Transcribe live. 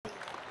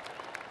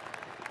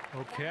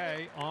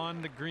Okay,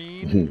 on the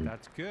green.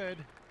 That's good.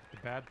 The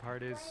bad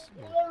part is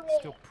you're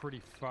still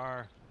pretty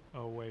far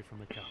away from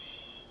the cup.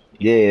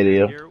 Yeah, it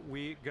is. Here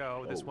we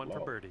go. This one for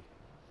birdie.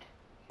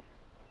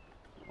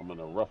 I'm in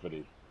a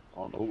roughity.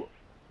 I don't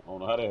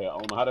know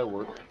how that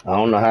works. I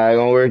don't know how it's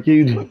gonna work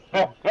either.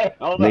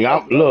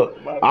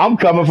 Nigga, I'm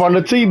coming from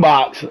the tee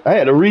box. I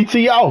had to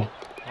re-tee off.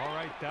 All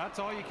right, that's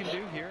all you can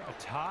do here. A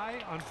tie,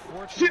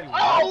 unfortunately.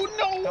 Oh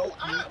no!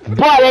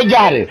 Boy, they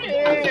got it.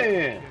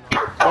 Man.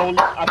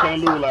 I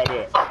can't lose like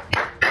that.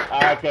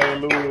 I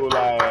can't lose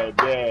like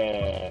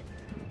that.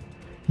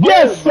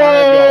 Yes,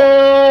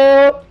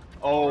 sir.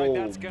 Oh, right,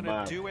 that's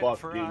gonna do it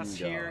for us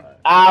here.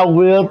 I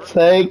will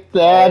take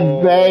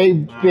that,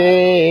 baby.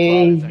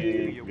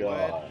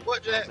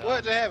 What just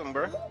happened,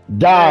 bro?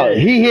 Dog,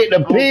 he hit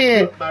the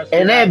pin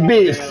and that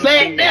bitch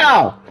sat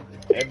down.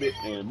 That bitch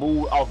and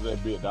moved off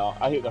that bit, dog.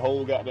 I hit the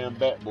whole goddamn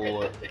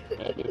backboard.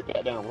 That bitch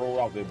goddamn rolled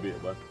off that bit,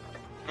 bro.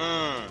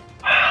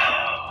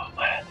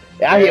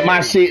 I hit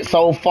my shit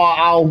so far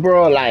off,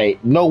 bro,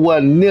 like nowhere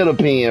near the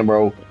pin,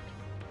 bro.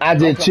 I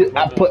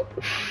put.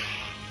 I'm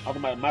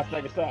talking about my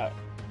second side.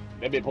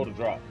 That bitch supposed to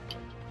drop.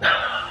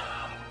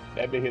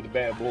 That bitch hit the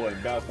backboard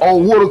and bounced. Oh,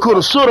 woulda,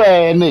 coulda, shoulda,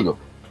 ass nigga.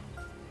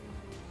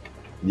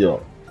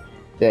 Yo,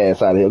 that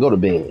ass out of here. Go to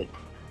bed.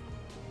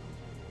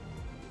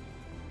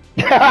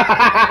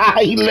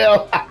 He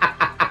left.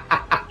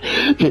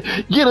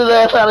 Get his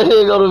ass out of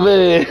here. Go to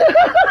bed.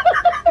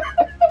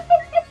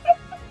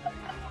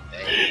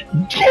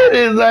 Get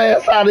his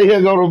ass out of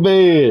here. Go to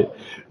bed.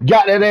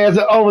 Got that ass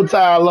in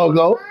overtime,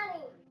 loco.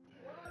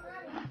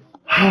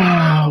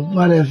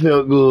 Boy, that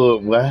felt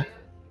good, boy.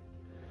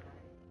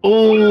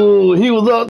 Ooh, he was up.